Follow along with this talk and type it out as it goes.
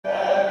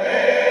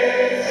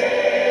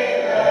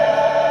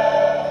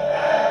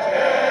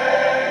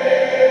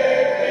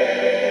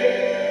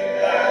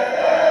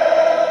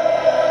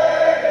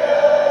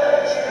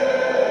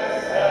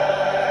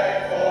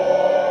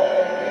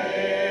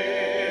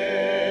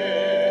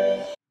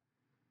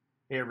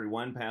Hey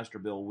everyone, Pastor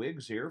Bill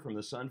Wiggs here from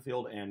the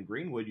Sunfield and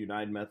Greenwood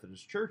United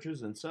Methodist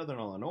Churches in Southern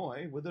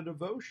Illinois with a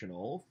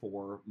devotional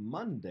for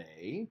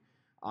Monday,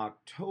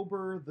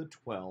 October the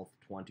 12th,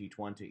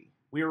 2020.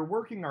 We are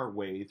working our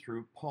way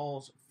through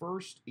Paul's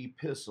first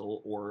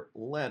epistle or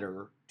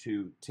letter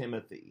to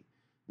Timothy.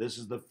 This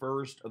is the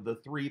first of the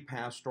three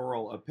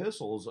pastoral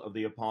epistles of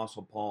the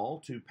Apostle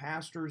Paul to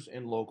pastors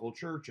in local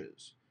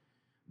churches.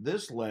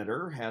 This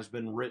letter has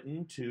been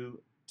written to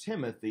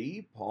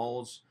Timothy,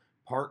 Paul's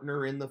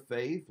partner in the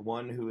faith,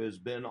 one who has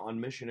been on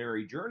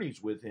missionary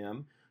journeys with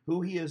him,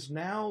 who he is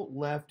now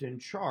left in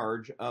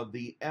charge of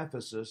the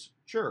Ephesus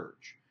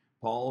church.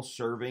 Paul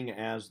serving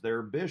as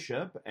their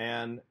bishop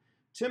and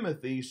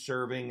Timothy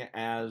serving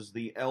as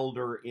the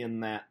elder in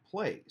that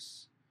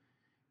place.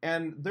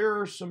 And there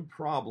are some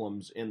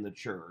problems in the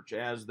church,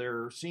 as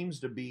there seems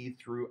to be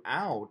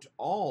throughout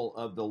all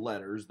of the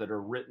letters that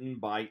are written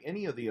by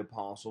any of the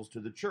apostles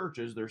to the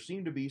churches. There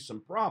seem to be some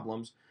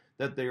problems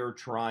that they are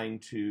trying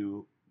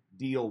to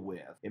deal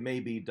with. It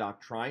may be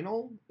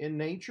doctrinal in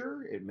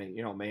nature. It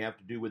may have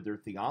to do with their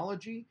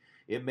theology.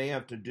 It may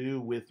have to do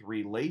with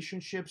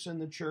relationships in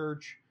the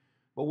church.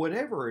 But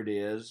whatever it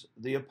is,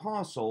 the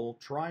apostle,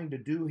 trying to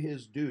do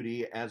his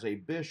duty as a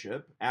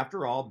bishop,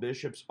 after all,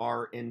 bishops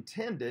are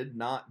intended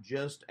not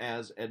just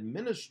as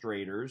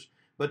administrators,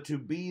 but to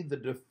be the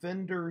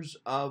defenders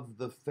of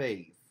the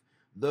faith,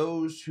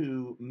 those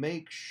who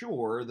make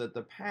sure that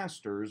the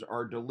pastors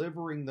are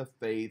delivering the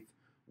faith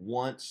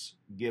once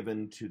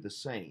given to the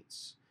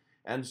saints.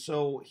 And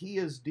so he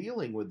is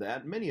dealing with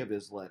that in many of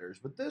his letters,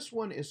 but this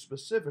one is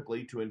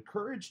specifically to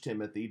encourage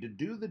Timothy to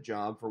do the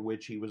job for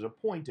which he was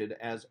appointed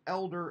as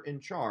elder in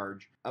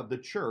charge of the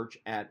church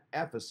at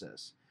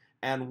Ephesus.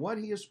 And what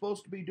he is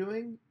supposed to be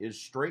doing is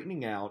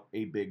straightening out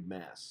a big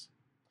mess.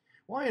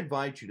 Well, I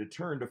invite you to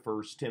turn to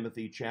 1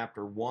 Timothy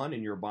chapter 1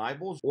 in your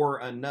Bibles, or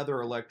another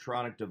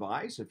electronic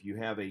device if you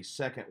have a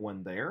second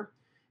one there.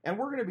 And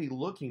we're going to be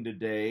looking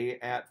today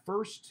at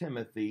 1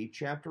 Timothy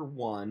chapter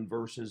 1,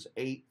 verses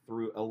 8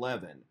 through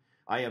 11.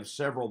 I have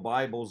several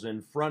Bibles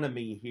in front of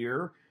me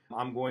here.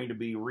 I'm going to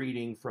be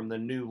reading from the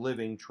New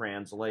Living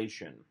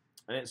Translation.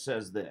 And it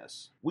says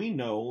this: "We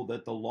know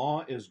that the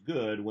law is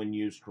good when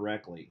used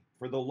correctly,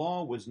 for the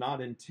law was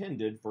not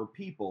intended for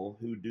people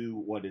who do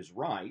what is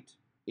right.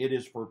 It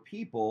is for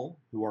people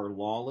who are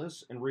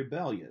lawless and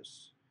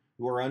rebellious,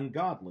 who are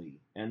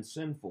ungodly and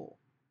sinful,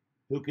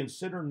 who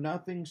consider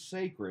nothing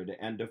sacred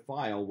and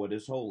defile what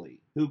is holy,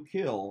 who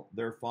kill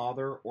their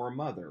father or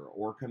mother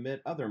or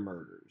commit other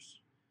murders.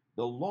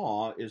 The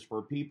law is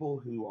for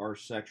people who are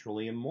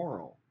sexually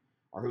immoral,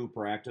 or who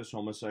practice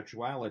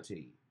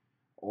homosexuality,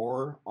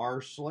 or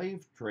are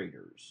slave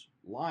traders,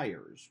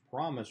 liars,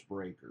 promise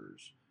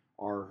breakers,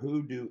 or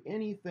who do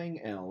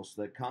anything else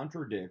that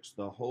contradicts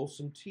the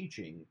wholesome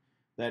teaching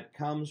that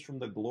comes from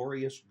the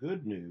glorious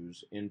good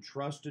news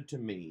entrusted to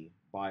me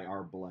by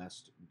our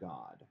blessed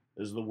God."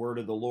 This is the word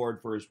of the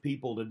Lord for his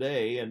people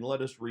today, and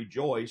let us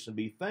rejoice and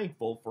be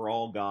thankful for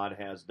all God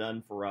has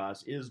done for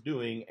us, is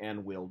doing,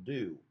 and will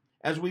do.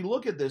 As we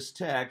look at this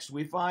text,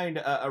 we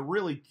find a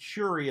really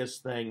curious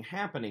thing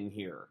happening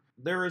here.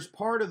 There is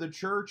part of the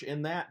church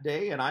in that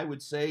day, and I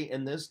would say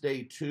in this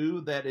day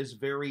too, that is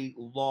very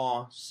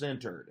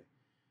law-centered.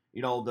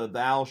 You know, the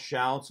thou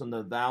shalt and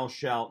the thou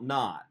shalt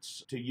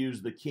nots, to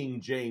use the King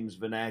James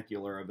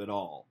vernacular of it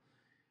all.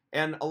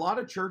 And a lot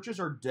of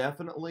churches are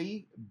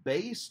definitely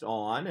based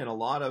on, and a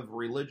lot of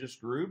religious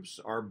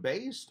groups are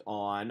based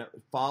on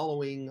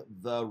following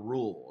the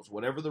rules.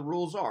 Whatever the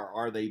rules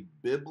are they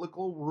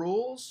biblical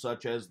rules,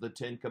 such as the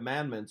Ten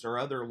Commandments or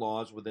other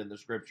laws within the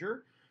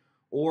Scripture?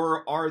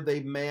 Or are they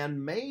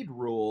man-made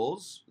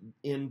rules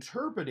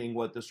interpreting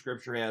what the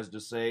Scripture has to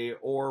say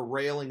or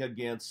railing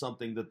against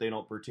something that they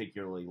don't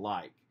particularly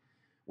like?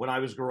 When I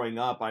was growing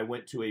up, I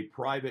went to a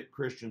private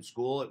Christian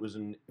school. It was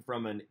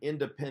from an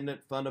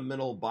independent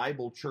fundamental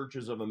Bible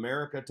Churches of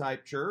America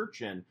type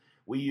church, and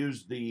we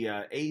used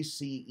the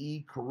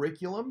ACE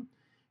curriculum,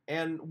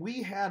 and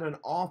we had an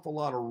awful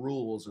lot of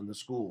rules in the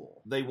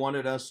school. They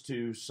wanted us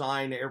to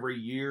sign every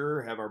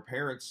year, have our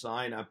parents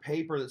sign a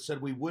paper that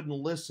said we wouldn't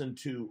listen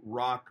to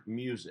rock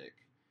music.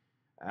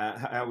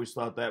 I always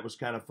thought that was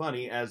kind of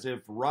funny, as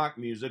if rock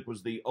music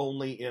was the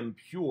only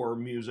impure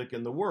music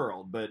in the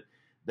world, but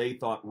they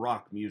thought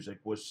rock music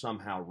was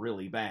somehow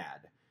really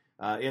bad.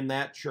 In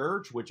that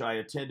church, which I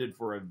attended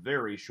for a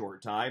very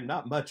short time,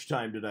 not much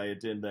time did I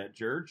attend that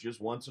church,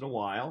 just once in a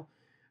while,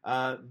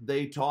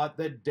 they taught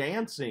that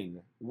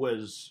dancing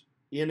was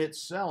in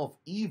itself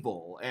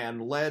evil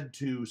and led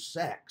to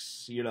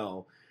sex,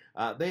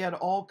 They had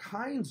all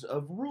kinds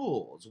of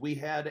rules. We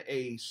had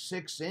a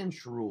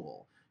 6-inch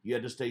rule. You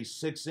had to stay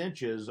 6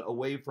 inches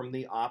away from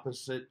the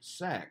opposite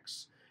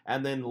sex.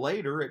 And then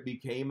later it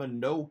became a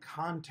no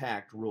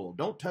contact rule.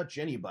 Don't touch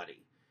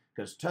anybody,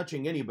 because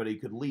touching anybody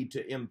could lead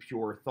to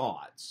impure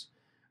thoughts.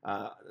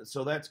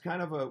 So that's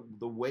kind of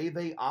the way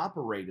they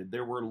operated.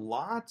 There were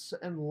lots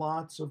and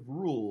lots of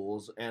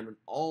rules and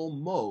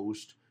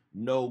almost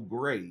no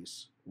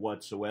grace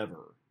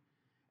whatsoever.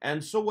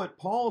 And so what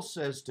Paul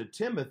says to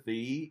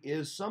Timothy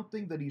is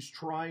something that he's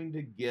trying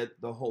to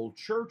get the whole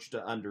church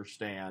to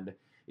understand,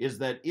 is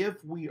that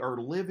if we are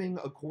living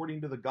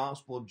according to the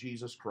gospel of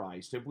Jesus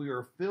Christ, if we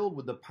are filled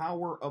with the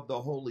power of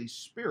the Holy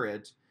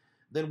Spirit,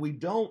 then we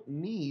don't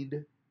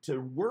need to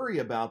worry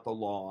about the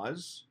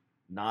laws.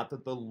 Not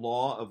that the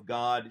law of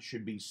God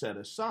should be set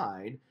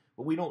aside,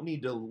 but we don't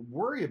need to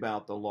worry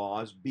about the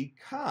laws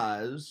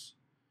because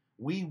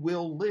we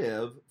will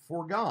live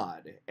for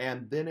God,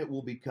 and then it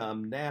will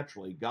become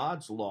naturally.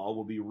 God's law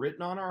will be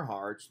written on our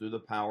hearts through the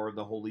power of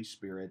the Holy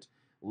Spirit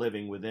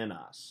living within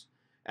us.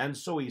 And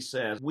so he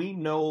says, we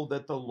know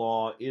that the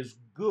law is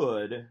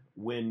good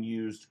when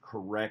used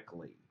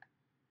correctly,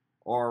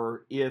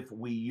 or if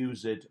we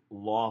use it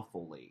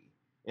lawfully.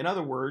 In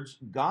other words,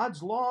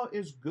 God's law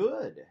is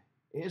good.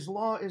 His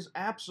law is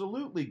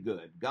absolutely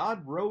good.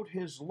 God wrote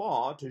his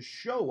law to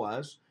show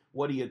us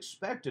what he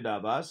expected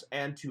of us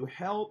and to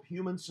help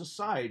human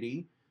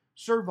society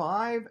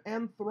survive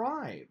and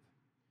thrive.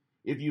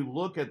 If you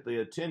look at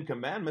the Ten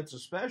Commandments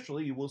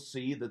especially, you will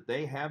see that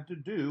they have to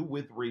do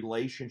with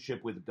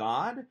relationship with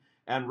God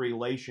and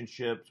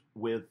relationships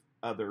with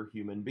other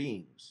human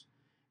beings.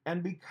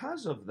 And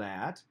because of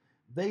that,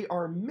 they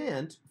are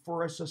meant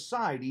for a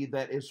society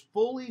that is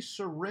fully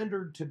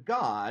surrendered to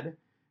God.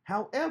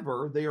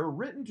 However, they are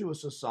written to a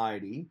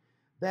society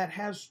that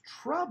has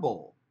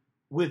trouble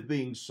with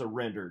being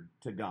surrendered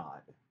to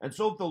God. And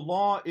so if the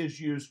law is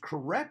used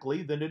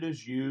correctly, then it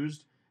is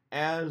used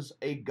as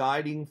a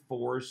guiding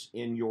force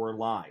in your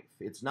life.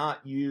 It's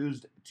not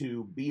used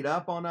to beat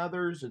up on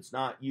others. It's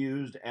not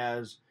used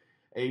as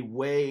a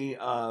way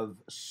of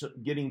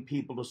getting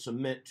people to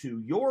submit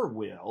to your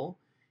will.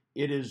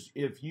 It is,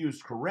 if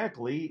used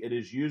correctly, it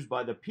is used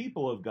by the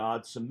people of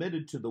God,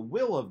 submitted to the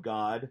will of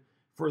God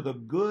for the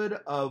good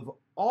of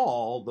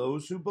all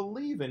those who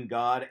believe in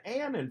God,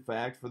 and in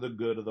fact for the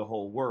good of the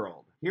whole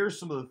world. Here's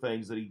some of the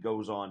things that he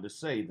goes on to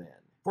say then.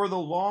 For the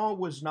law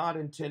was not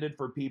intended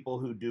for people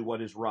who do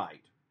what is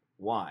right.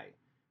 Why?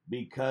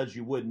 Because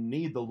you wouldn't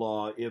need the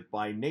law if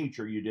by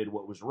nature you did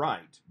what was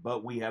right.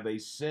 But we have a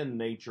sin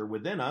nature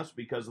within us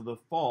because of the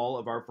fall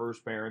of our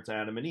first parents,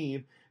 Adam and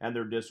Eve, and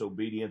their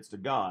disobedience to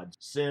God.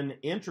 Sin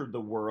entered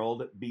the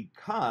world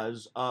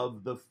because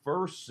of the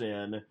first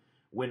sin,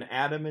 when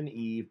Adam and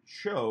Eve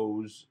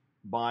chose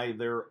by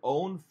their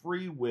own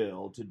free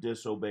will to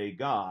disobey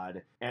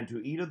God and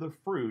to eat of the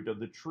fruit of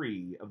the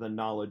tree of the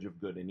knowledge of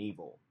good and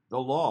evil. The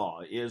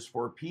law is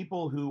for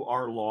people who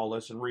are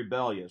lawless and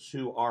rebellious,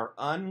 who are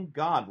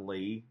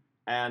ungodly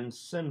and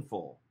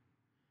sinful,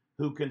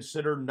 who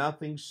consider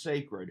nothing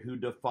sacred, who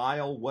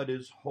defile what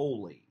is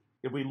holy.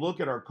 If we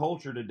look at our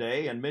culture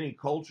today and many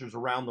cultures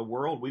around the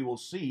world, we will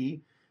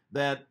see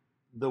that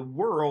the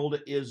world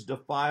is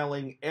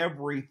defiling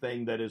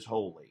everything that is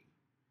holy.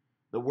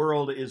 The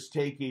world is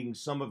taking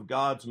some of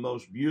God's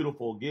most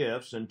beautiful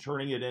gifts and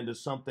turning it into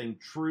something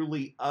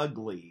truly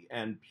ugly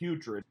and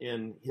putrid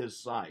in his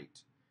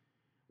sight.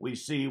 We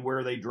see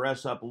where they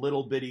dress up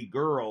little bitty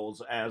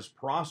girls as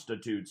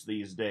prostitutes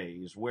these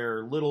days,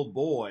 where little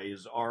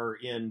boys are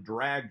in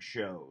drag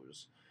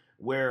shows,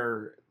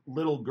 where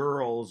little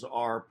girls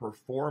are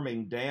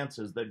performing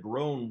dances that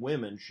grown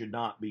women should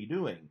not be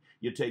doing.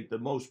 You take the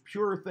most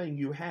pure thing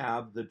you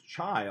have, the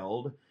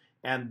child,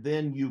 and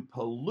then you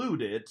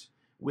pollute it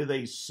with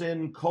a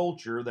sin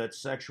culture that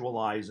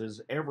sexualizes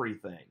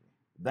everything.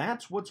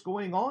 That's what's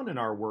going on in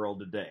our world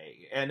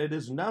today, and it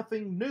is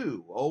nothing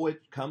new. Oh,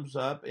 it comes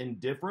up in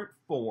different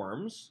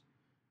forms,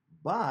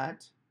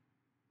 but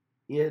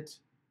it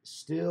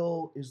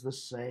still is the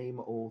same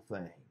old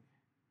thing.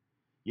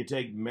 You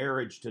take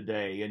marriage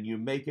today and you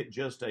make it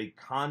just a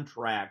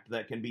contract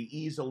that can be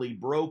easily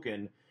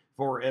broken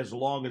for as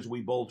long as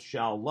we both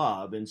shall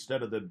love,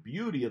 instead of the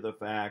beauty of the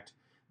fact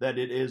that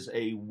it is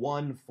a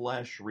one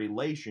flesh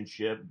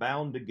relationship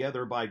bound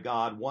together by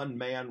God, one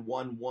man,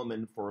 one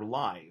woman for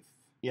life,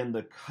 in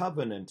the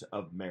covenant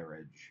of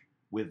marriage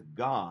with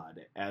God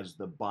as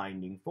the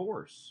binding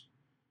force.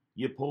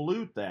 You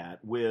pollute that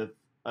with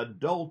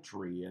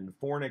adultery and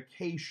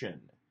fornication.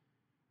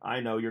 I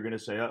know you're going to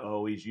say,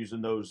 uh-oh, he's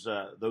using those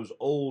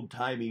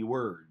old-timey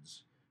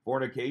words.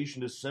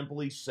 Fornication is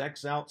simply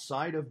sex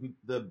outside of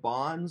the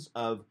bonds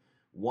of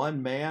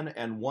one man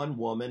and one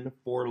woman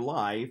for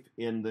life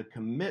in the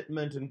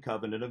commitment and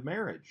covenant of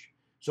marriage.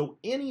 So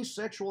any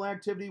sexual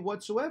activity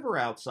whatsoever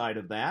outside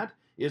of that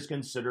is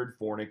considered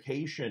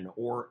fornication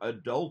or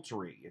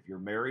adultery. If you're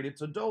married,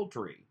 it's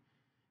adultery.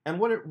 And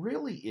what it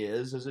really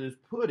is it is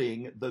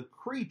putting the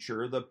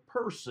creature, the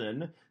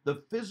person,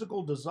 the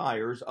physical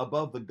desires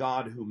above the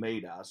God who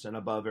made us and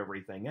above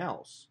everything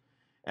else.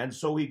 And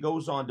so he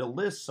goes on to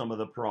list some of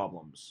the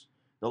problems.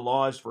 The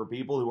law is for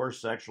people who are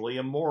sexually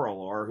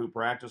immoral or who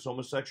practice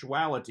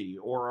homosexuality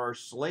or are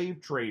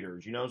slave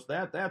traders. You notice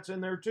that's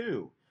in there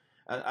too.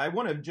 I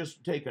want to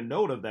just take a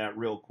note of that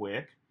real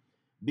quick,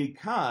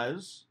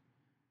 because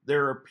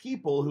there are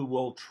people who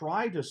will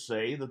try to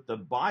say that the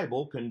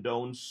Bible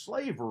condones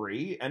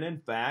slavery, and in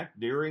fact,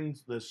 during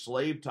the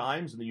slave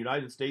times in the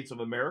United States of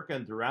America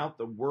and throughout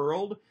the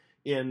world,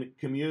 in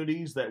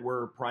communities that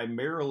were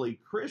primarily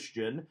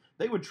Christian,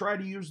 they would try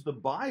to use the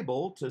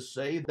Bible to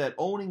say that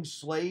owning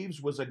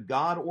slaves was a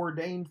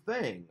God-ordained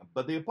thing.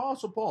 But the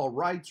Apostle Paul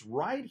writes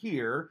right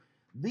here,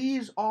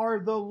 these are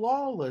the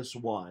lawless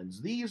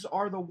ones. These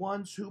are the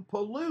ones who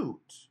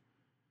pollute.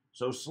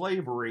 So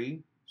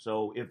slavery,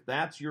 so if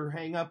that's your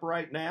hang up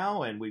right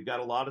now, and we've got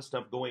a lot of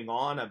stuff going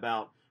on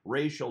about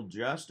racial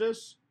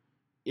justice,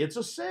 it's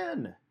a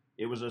sin.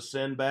 It was a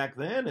sin back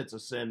then. It's a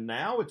sin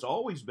now. It's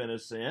always been a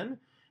sin.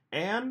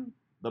 And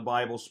the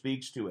Bible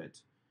speaks to it.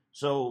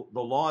 So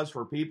the law is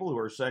for people who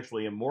are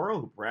sexually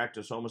immoral, who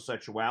practice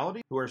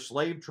homosexuality, who are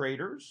slave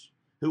traders,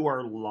 who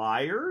are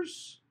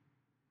liars.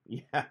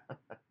 Yeah,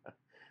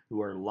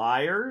 who are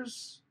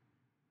liars.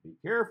 Be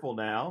careful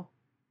now.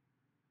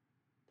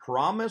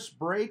 Promise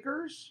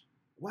breakers.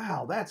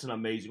 Wow, that's an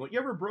amazing one. You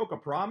ever broke a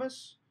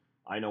promise?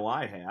 I know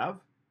I have.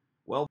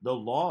 Well, the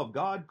law of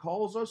God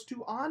calls us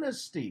to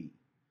honesty,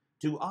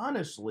 to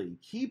honestly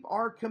keep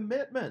our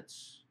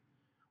commitments,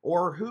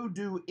 or who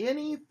do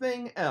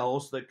anything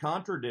else that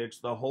contradicts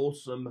the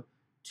wholesome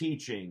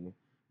teaching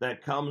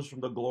that comes from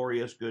the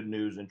glorious good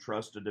news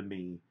entrusted to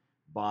me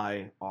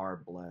by our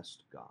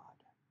blessed God.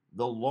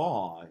 The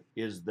law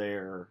is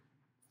there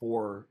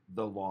for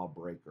the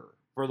lawbreaker,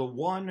 for the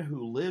one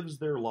who lives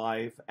their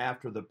life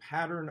after the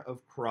pattern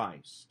of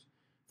Christ,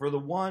 for the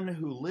one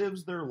who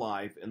lives their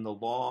life in the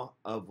law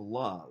of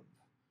love,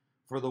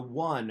 for the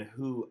one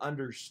who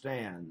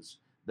understands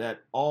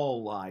that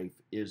all life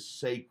is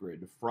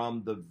sacred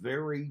from the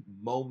very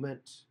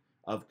moment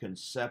of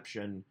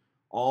conception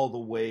all the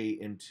way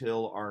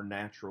until our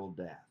natural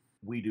death.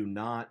 We do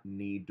not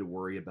need to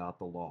worry about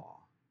the law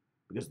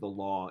because the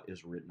law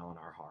is written on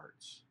our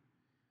hearts.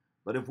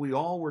 But if we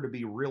all were to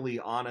be really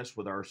honest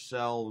with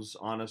ourselves,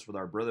 honest with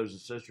our brothers and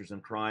sisters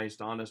in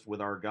Christ, honest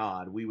with our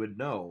God, we would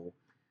know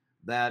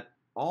that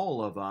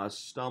all of us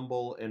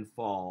stumble and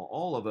fall.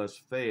 All of us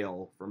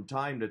fail from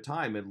time to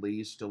time, at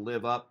least, to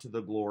live up to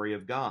the glory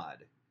of God.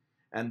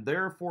 And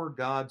therefore,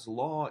 God's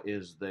law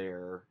is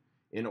there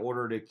in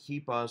order to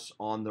keep us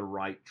on the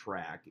right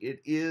track.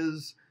 It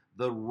is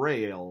the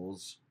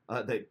rails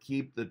that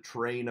keep the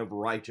train of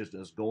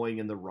righteousness going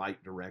in the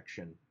right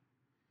direction.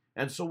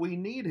 And so we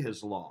need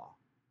His law.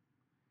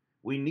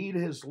 We need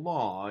His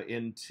law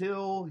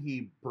until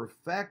He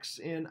perfects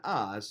in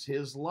us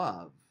His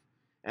love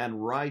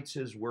and writes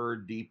His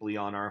word deeply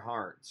on our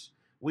hearts.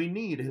 We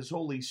need His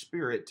Holy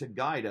Spirit to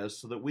guide us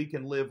so that we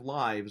can live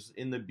lives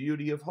in the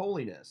beauty of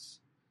holiness.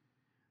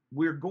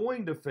 We're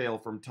going to fail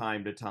from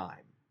time to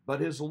time,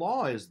 but His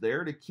law is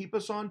there to keep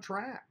us on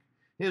track.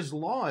 His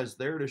law is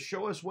there to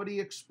show us what He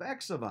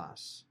expects of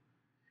us.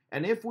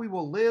 And if we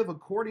will live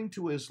according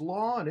to His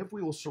law, and if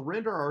we will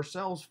surrender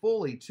ourselves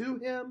fully to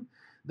Him,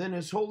 then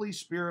His Holy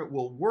Spirit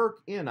will work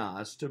in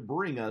us to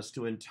bring us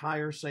to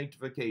entire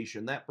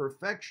sanctification, that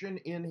perfection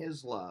in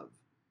His love,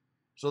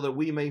 so that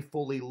we may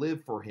fully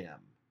live for Him.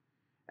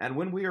 And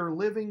when we are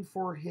living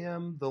for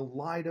Him, the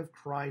light of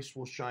Christ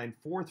will shine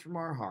forth from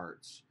our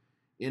hearts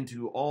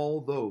into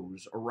all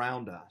those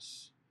around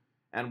us,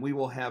 and we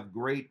will have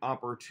great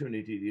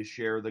opportunity to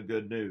share the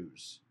good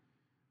news.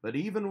 But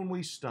even when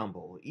we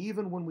stumble,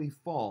 even when we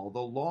fall, the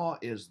law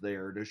is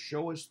there to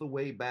show us the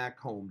way back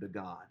home to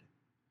God.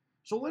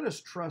 So let us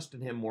trust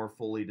in Him more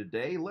fully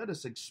today. Let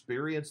us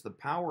experience the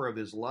power of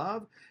His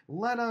love.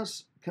 Let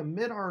us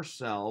commit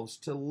ourselves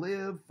to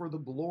live for the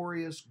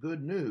glorious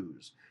good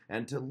news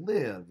and to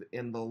live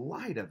in the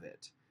light of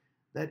it,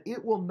 that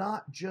it will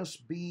not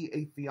just be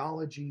a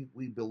theology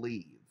we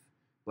believe,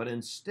 but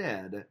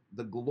instead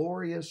the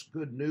glorious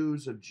good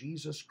news of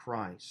Jesus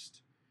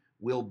Christ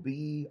will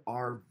be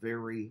our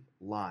very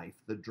life,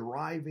 the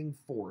driving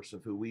force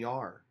of who we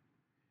are.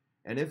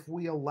 And if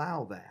we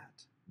allow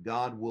that,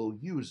 God will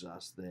use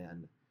us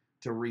then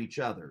to reach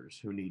others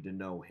who need to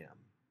know Him.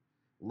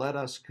 Let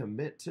us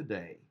commit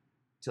today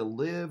to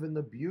live in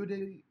the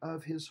beauty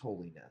of His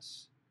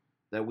holiness,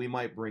 that we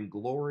might bring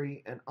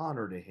glory and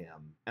honor to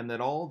Him, and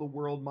that all the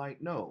world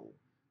might know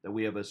that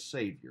we have a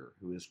Savior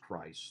who is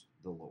Christ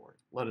the Lord.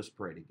 Let us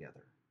pray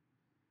together.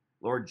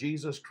 Lord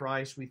Jesus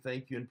Christ, we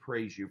thank You and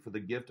praise You for the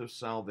gift of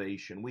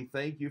salvation. We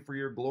thank You for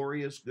Your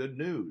glorious good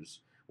news.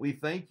 We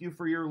thank You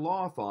for Your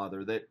law,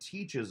 Father, that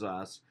teaches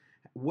us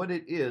what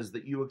it is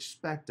that You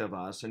expect of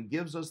us and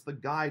gives us the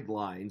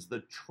guidelines,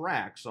 the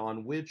tracks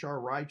on which our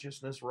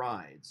righteousness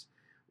rides.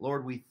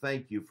 Lord, we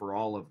thank You for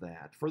all of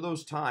that. For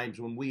those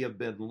times when we have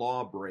been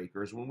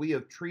lawbreakers, when we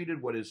have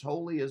treated what is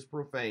holy as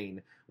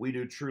profane, we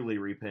do truly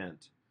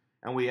repent.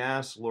 And we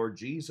ask, Lord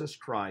Jesus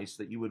Christ,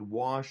 that You would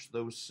wash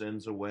those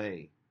sins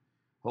away.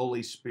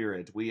 Holy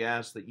Spirit, we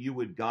ask that You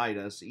would guide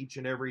us each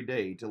and every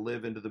day to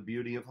live into the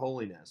beauty of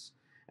holiness,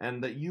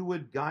 and that You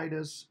would guide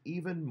us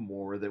even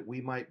more that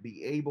we might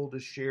be able to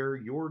share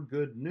Your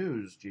good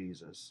news,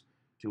 Jesus,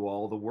 to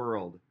all the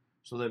world,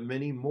 so that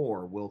many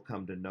more will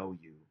come to know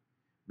You.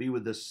 Be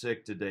with the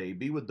sick today.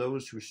 Be with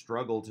those who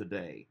struggle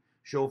today.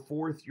 Show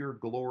forth Your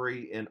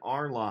glory in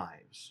our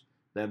lives,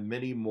 that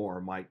many more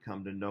might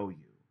come to know You.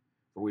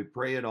 For we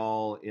pray it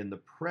all in the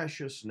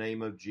precious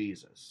name of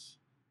Jesus.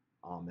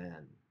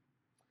 Amen.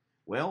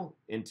 Well,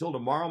 until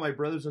tomorrow, my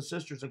brothers and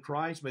sisters in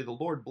Christ, may the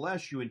Lord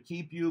bless you and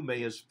keep you. May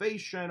his face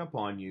shine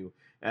upon you,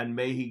 and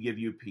may he give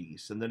you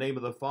peace. In the name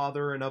of the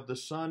Father, and of the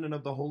Son, and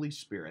of the Holy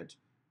Spirit.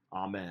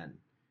 Amen.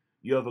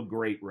 You have a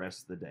great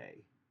rest of the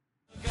day.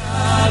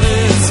 God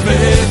is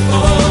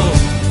faithful,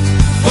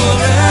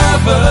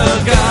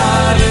 forever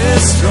God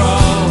is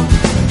strong.